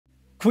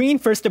Queen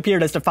first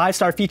appeared as the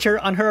 5-star feature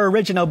on her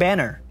original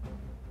banner.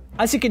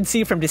 As you can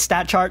see from the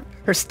stat chart,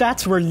 her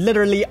stats were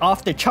literally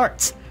off the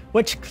charts,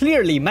 which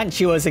clearly meant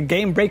she was a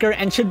game breaker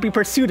and should be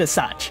pursued as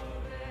such.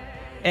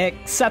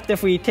 Except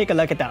if we take a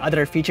look at the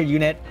other featured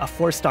unit, a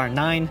 4-star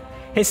 9,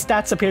 his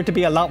stats appear to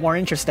be a lot more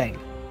interesting.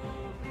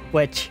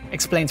 Which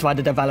explains why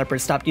the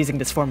developers stopped using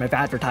this form of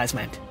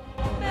advertisement.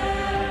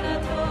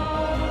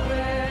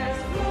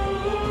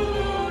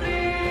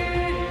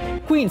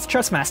 Queen's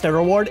Trustmaster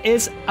reward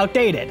is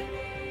outdated.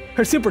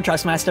 Her Super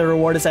Trustmaster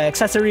reward is an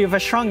accessory with a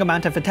strong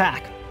amount of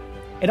attack.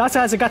 It also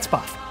has a Guts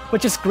buff,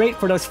 which is great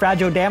for those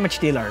fragile damage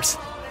dealers.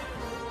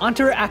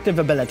 Onto her active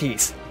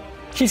abilities.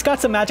 She's got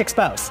some magic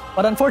spells,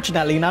 but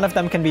unfortunately none of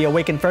them can be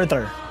awakened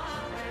further.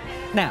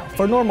 Now,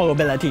 for normal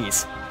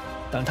abilities.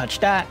 Don't touch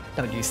that,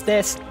 don't use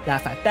this,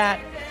 laugh at that.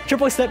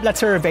 Triple Slip lets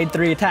her evade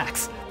 3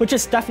 attacks, which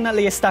is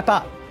definitely a step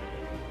up.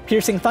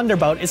 Piercing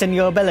Thunderbolt is a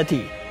new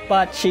ability,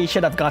 but she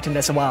should have gotten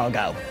this a while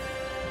ago.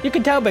 You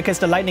can tell because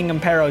the Lightning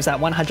Impero is at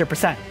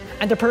 100%,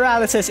 and the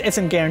paralysis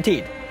isn't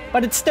guaranteed,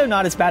 but it's still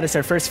not as bad as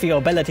her first few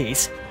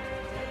abilities.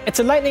 It's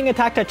a lightning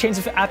attack that chains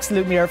with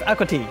Absolute Mirror of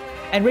Equity,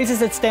 and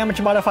raises its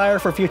damage modifier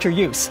for future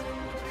use.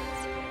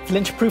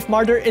 Flinch-Proof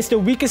Martyr is the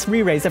weakest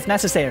re-raise if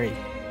necessary.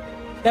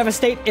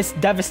 Devastate is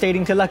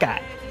devastating to look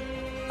at.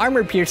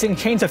 Armor Piercing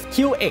chains of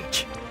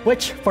QH,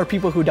 which, for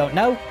people who don't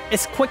know,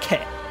 is Quick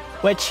Hit,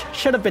 which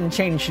should have been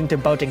changed into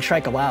Bolting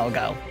Strike a while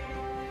ago.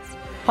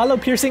 Hollow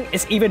Piercing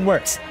is even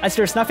worse, as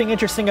there's nothing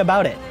interesting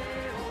about it.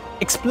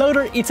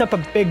 Exploder eats up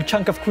a big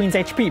chunk of Queen's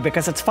HP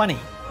because it's funny.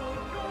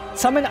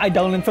 Summon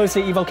Eidolon fills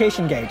the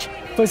Evocation gauge,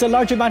 fills a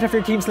large amount of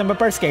your team's Limit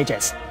Burst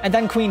gauges, and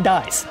then Queen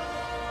dies.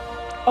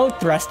 Oath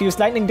Thrust deals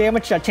lightning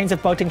damage that chains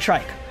of Bolting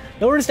Strike,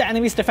 lowers the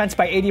enemy's defense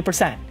by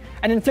 80%,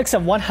 and inflicts a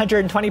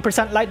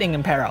 120% Lightning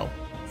Impero.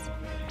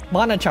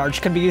 Mana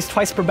Charge can be used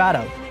twice per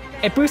battle.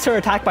 It boosts her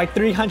attack by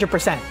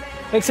 300%,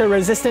 makes her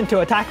resistant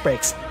to attack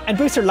breaks, and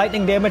boosts her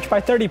lightning damage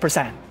by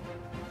 30%.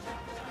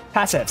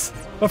 Passives.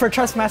 With her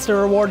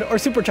Trustmaster reward or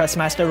Super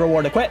Trustmaster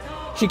reward equipped,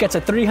 she gets a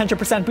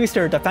 300% boost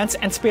to her defense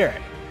and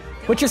spirit,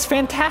 which is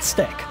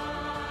fantastic!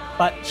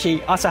 But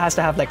she also has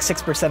to have like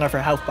 6% of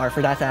her health bar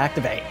for that to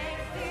activate.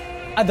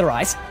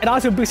 Otherwise, it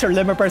also boosts her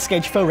Limit Burst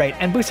gauge fill rate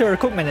and boosts her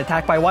equipment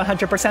attack by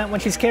 100%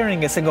 when she's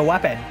carrying a single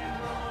weapon.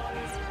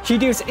 She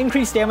deals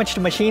increased damage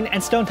to machine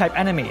and stone type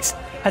enemies,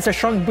 has a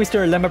strong boost to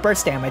her Limit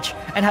Burst damage,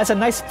 and has a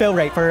nice fill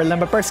rate for her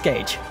Limit Burst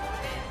gauge.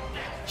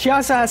 She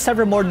also has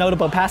several more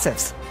notable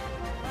passives.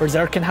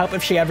 Berserk can help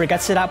if she ever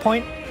gets to that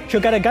point.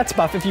 She'll get a Guts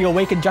buff if you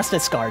awaken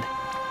Justice Guard,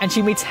 and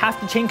she meets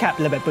half the chain cap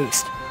limit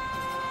boost.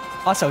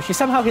 Also, she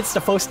somehow hits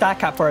the full stat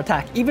cap for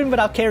attack even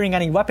without carrying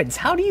any weapons.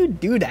 How do you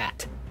do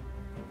that?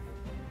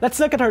 Let's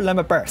look at her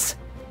Limit Burst.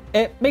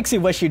 It makes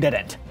you wish you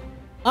didn't.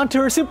 Onto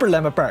her Super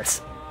Limit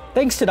Burst.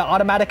 Thanks to the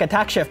automatic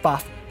attack shift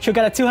buff, she'll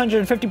get a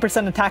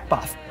 250% attack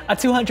buff, a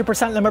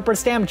 200% Limit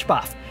Burst damage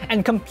buff,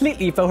 and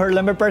completely fill her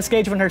Limit Burst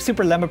gauge when her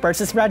Super Limit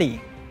Burst is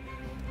ready.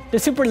 The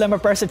Super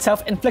Limit Burst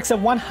itself inflicts a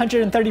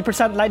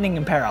 130% Lightning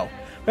Impero,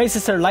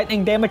 raises her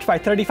lightning damage by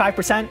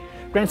 35%,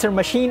 grants her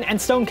Machine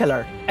and Stone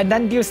Killer, and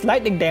then deals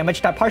lightning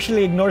damage that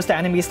partially ignores the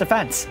enemy's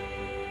defense.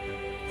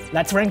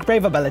 Let's rank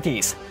Brave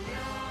abilities.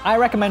 I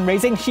recommend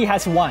raising She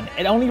Has 1,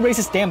 it only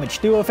raises damage,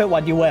 do with it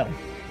what you will.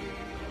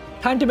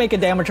 Time to make a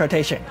damage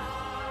rotation.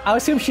 I'll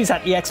assume she's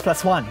at EX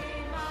plus 1.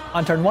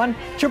 On turn 1,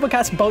 triple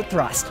cast Bolt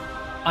Thrust.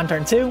 On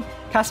turn 2,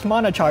 cast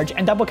Mana Charge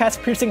and double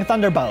cast Piercing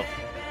Thunderbolt.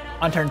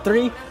 On turn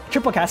 3,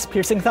 triple cast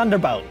Piercing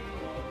Thunderbolt.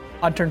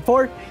 On turn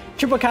 4,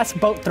 triple cast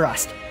Bolt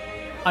Thrust.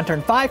 On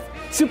turn 5,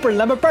 Super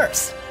Limit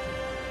Burst.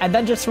 And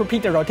then just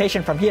repeat the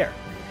rotation from here.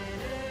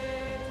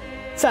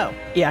 So,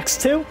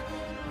 EX2.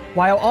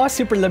 While all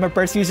Super Limit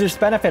Burst users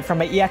benefit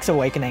from an EX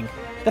Awakening,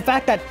 the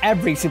fact that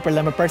every Super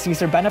Limit Burst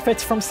user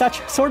benefits from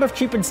such sort of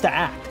cheapens the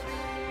act.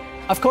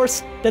 Of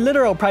course, the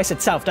literal price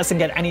itself doesn't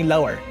get any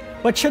lower,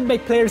 which should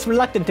make players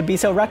reluctant to be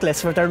so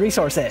reckless with their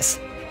resources.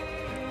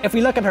 If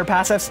we look at her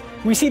passives,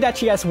 we see that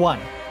she has 1,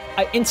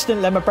 an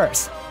Instant Limit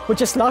Burst,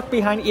 which is locked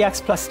behind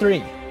EX plus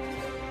 3.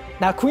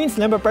 Now Queen's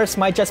Limit Burst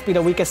might just be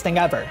the weakest thing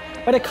ever,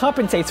 but it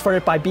compensates for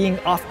it by being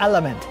off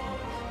element.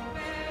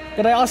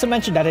 Did I also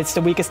mention that it's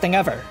the weakest thing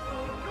ever?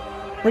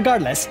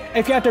 Regardless,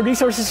 if you have the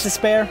resources to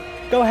spare,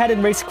 go ahead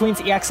and raise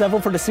Queen's EX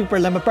level for the Super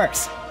Limit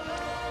Burst.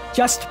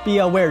 Just be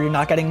aware you're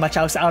not getting much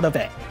else out of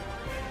it.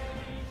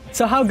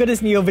 So how good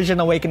is Neo Vision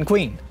Awakened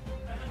Queen?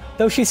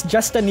 Though she's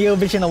just a Neo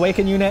Vision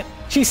Awakened unit,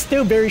 she's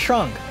still very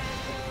strong.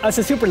 As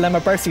a Super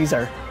Limit Burst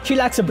user, she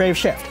lacks a Brave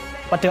Shift,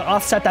 but to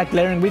offset that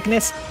glaring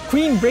weakness,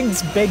 Queen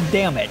brings big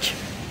damage.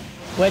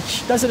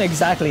 Which doesn't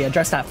exactly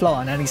address that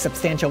flaw in any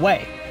substantial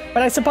way,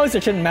 but I suppose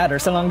it shouldn't matter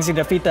so long as you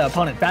defeat the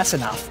opponent fast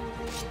enough.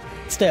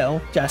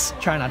 Still, just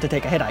try not to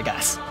take a hit, I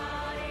guess.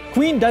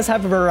 Queen does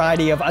have a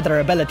variety of other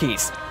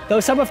abilities, though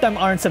some of them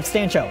aren't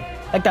substantial,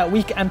 like that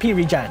weak MP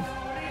regen.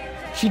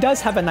 She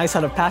does have a nice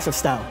set of passive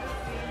style,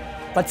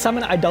 but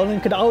Summon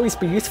Eidolon could always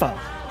be useful,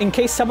 in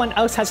case someone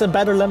else has a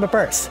better Limit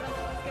Burst,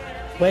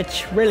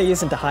 which really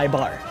isn't a high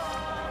bar.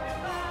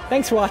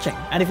 Thanks for watching,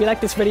 and if you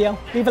like this video,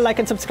 leave a like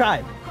and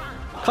subscribe.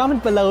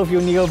 Comment below if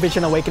you Neo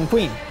Vision Awakened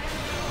Queen.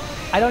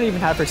 I don't even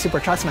have her Super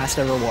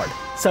Trustmaster reward,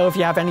 so if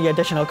you have any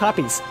additional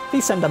copies,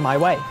 please send them my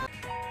way.